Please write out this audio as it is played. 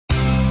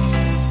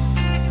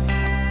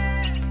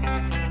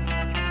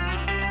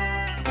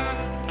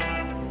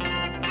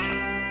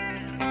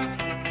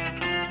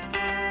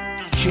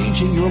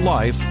changing your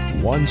life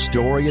one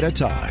story at a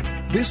time.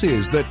 This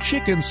is the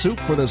Chicken Soup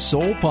for the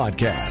Soul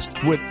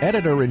podcast with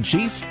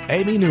Editor-in-Chief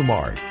Amy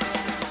Newmark.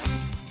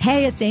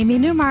 Hey, it's Amy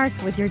Newmark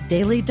with your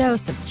daily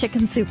dose of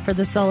Chicken Soup for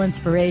the Soul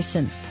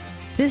inspiration.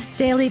 This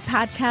daily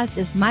podcast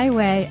is my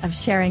way of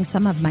sharing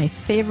some of my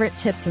favorite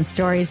tips and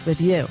stories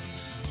with you.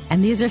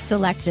 And these are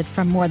selected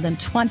from more than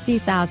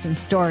 20,000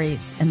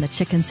 stories in the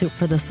Chicken Soup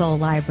for the Soul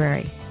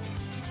library.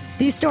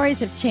 These stories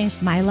have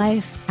changed my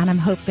life, and I'm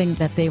hoping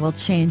that they will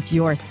change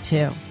yours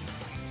too.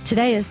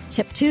 Today is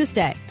Tip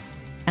Tuesday,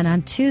 and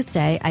on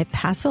Tuesday, I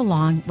pass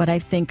along what I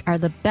think are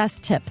the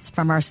best tips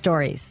from our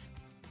stories.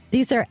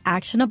 These are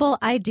actionable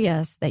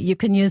ideas that you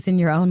can use in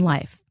your own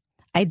life,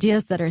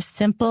 ideas that are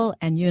simple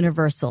and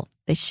universal.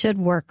 They should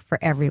work for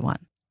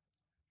everyone.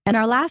 In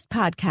our last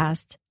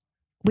podcast,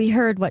 we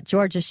heard what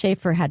Georgia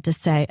Schaefer had to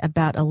say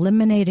about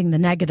eliminating the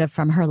negative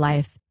from her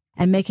life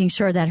and making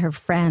sure that her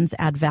friends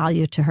add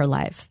value to her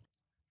life.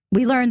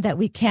 We learned that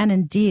we can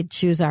indeed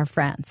choose our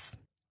friends.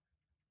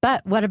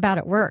 But what about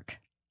at work?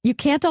 You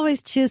can't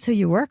always choose who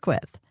you work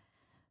with,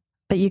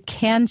 but you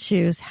can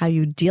choose how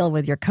you deal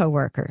with your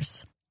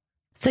coworkers.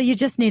 So you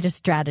just need a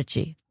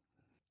strategy.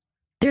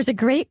 There's a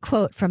great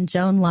quote from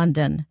Joan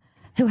London,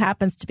 who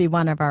happens to be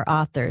one of our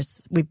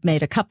authors. We've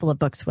made a couple of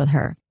books with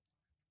her.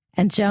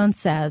 And Joan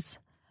says,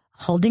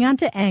 holding on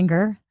to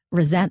anger,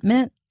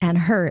 resentment, and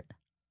hurt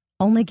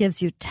only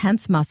gives you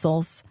tense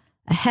muscles,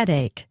 a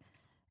headache,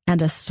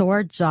 and a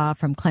sore jaw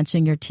from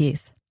clenching your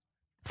teeth.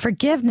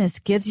 Forgiveness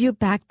gives you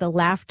back the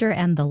laughter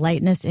and the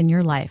lightness in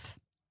your life.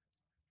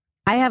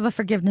 I have a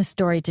forgiveness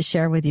story to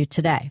share with you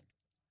today,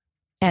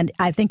 and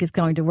I think it's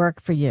going to work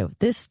for you.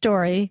 This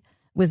story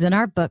was in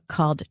our book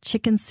called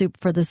Chicken Soup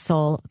for the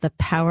Soul, The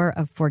Power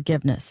of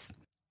Forgiveness.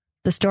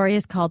 The story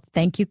is called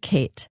Thank You,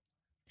 Kate,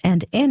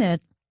 and in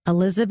it,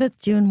 Elizabeth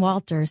June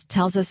Walters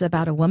tells us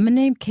about a woman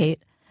named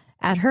Kate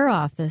at her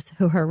office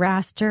who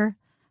harassed her,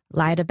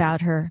 lied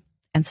about her,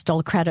 and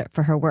stole credit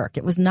for her work.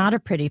 It was not a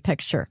pretty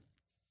picture.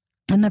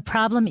 And the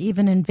problem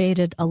even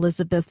invaded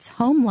Elizabeth's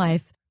home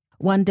life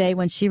one day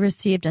when she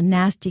received a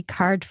nasty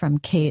card from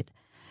Kate.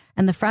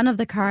 And the front of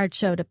the card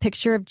showed a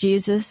picture of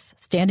Jesus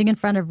standing in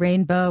front of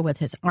Rainbow with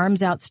his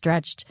arms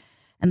outstretched.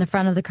 And the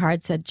front of the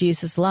card said,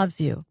 Jesus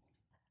loves you.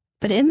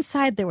 But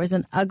inside there was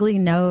an ugly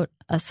note,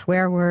 a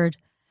swear word.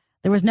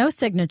 There was no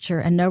signature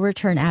and no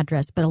return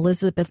address, but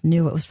Elizabeth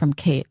knew it was from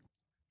Kate.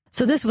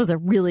 So this was a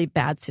really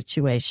bad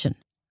situation,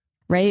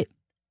 right?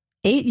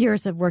 8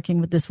 years of working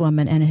with this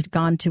woman, and it had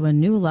gone to a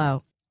new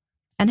low.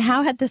 And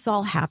how had this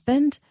all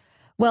happened?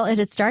 Well, it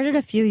had started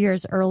a few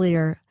years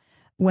earlier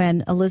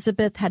when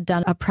Elizabeth had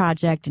done a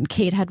project and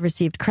Kate had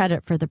received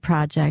credit for the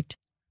project.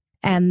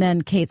 And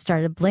then Kate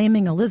started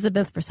blaming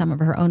Elizabeth for some of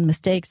her own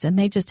mistakes, and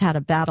they just had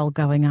a battle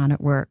going on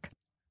at work.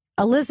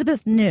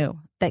 Elizabeth knew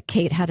that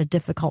Kate had a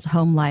difficult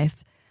home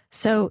life,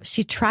 so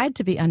she tried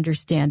to be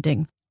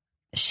understanding.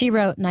 She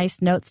wrote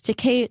nice notes to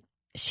Kate.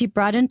 She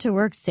brought into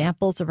work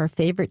samples of her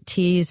favorite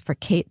teas for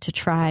Kate to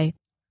try.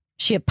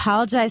 She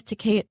apologized to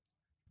Kate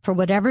for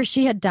whatever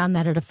she had done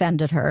that had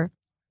offended her.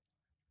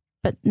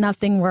 But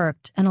nothing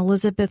worked, and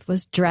Elizabeth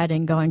was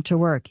dreading going to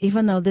work,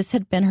 even though this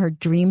had been her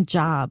dream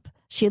job.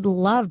 She had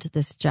loved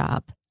this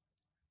job.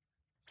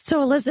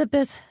 So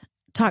Elizabeth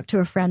talked to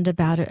a friend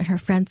about it, and her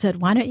friend said,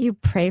 why don't you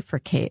pray for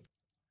Kate?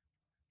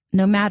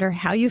 No matter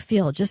how you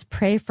feel, just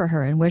pray for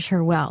her and wish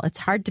her well. It's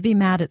hard to be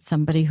mad at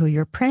somebody who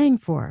you're praying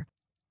for.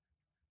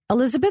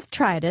 Elizabeth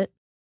tried it,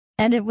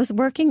 and it was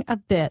working a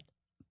bit,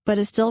 but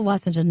it still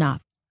wasn't enough.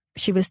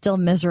 She was still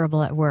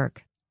miserable at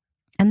work.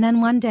 And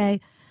then one day,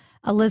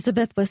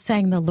 Elizabeth was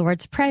saying the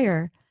Lord's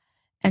Prayer,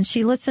 and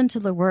she listened to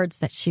the words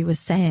that she was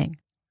saying.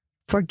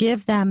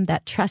 Forgive them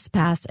that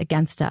trespass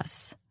against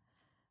us.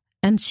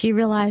 And she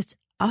realized,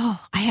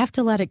 oh, I have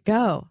to let it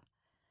go.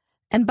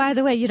 And by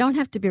the way, you don't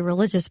have to be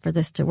religious for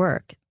this to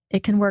work.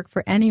 It can work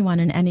for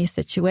anyone in any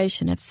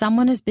situation. If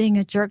someone is being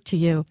a jerk to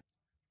you,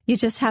 you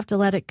just have to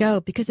let it go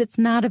because it's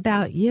not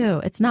about you.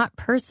 It's not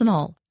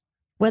personal.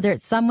 Whether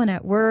it's someone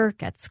at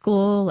work, at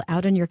school,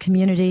 out in your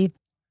community,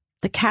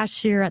 the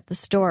cashier at the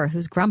store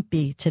who's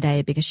grumpy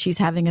today because she's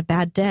having a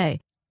bad day.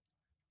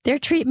 Their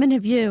treatment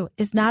of you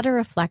is not a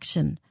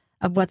reflection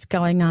of what's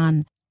going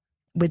on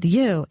with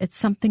you. It's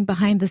something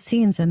behind the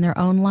scenes in their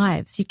own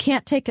lives. You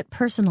can't take it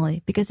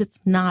personally because it's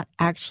not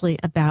actually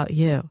about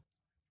you.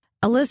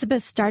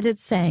 Elizabeth started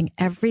saying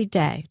every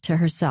day to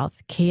herself,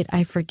 Kate,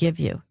 I forgive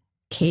you.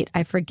 Kate,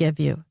 I forgive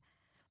you.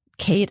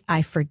 Kate,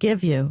 I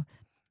forgive you.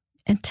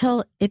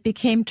 Until it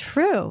became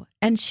true.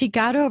 And she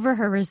got over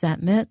her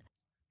resentment.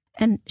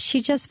 And she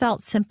just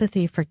felt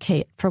sympathy for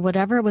Kate, for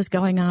whatever was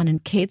going on in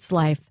Kate's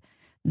life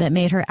that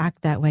made her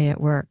act that way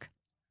at work.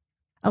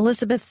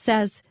 Elizabeth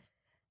says,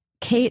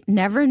 Kate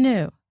never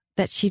knew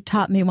that she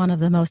taught me one of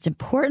the most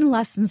important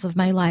lessons of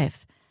my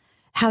life,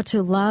 how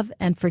to love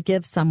and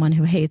forgive someone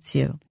who hates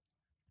you.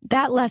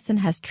 That lesson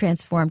has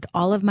transformed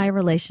all of my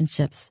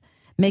relationships,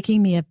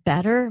 making me a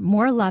better,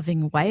 more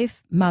loving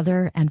wife,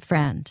 mother, and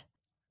friend.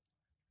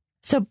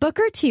 So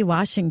Booker T.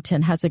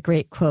 Washington has a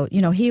great quote.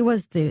 You know, he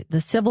was the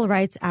civil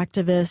rights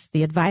activist,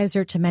 the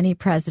advisor to many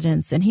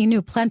presidents, and he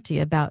knew plenty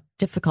about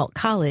difficult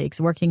colleagues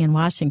working in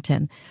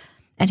Washington.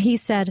 And he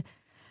said,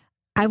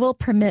 "I will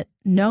permit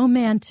no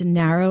man to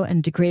narrow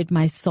and degrade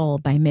my soul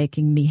by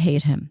making me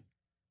hate him."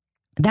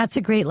 That's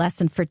a great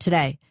lesson for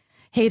today.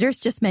 Haters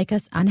just make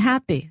us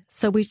unhappy,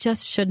 so we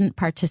just shouldn't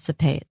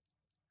participate.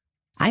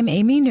 I'm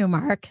Amy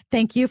Newmark.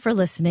 Thank you for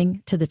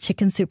listening to the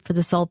Chicken Soup for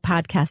the Soul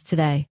podcast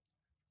today.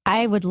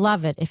 I would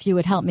love it if you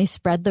would help me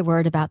spread the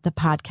word about the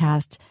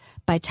podcast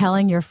by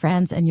telling your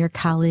friends and your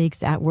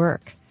colleagues at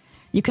work.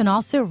 You can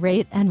also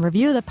rate and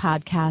review the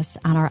podcast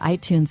on our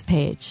iTunes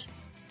page.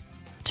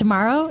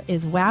 Tomorrow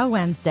is Wow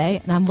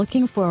Wednesday, and I'm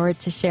looking forward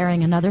to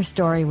sharing another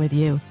story with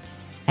you,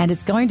 and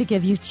it's going to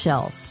give you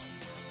chills.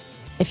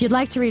 If you'd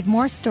like to read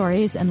more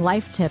stories and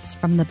life tips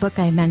from the book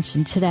I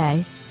mentioned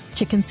today,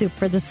 Chicken Soup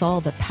for the Soul,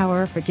 The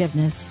Power of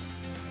Forgiveness,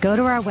 go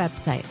to our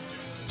website,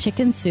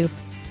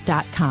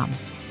 chickensoup.com.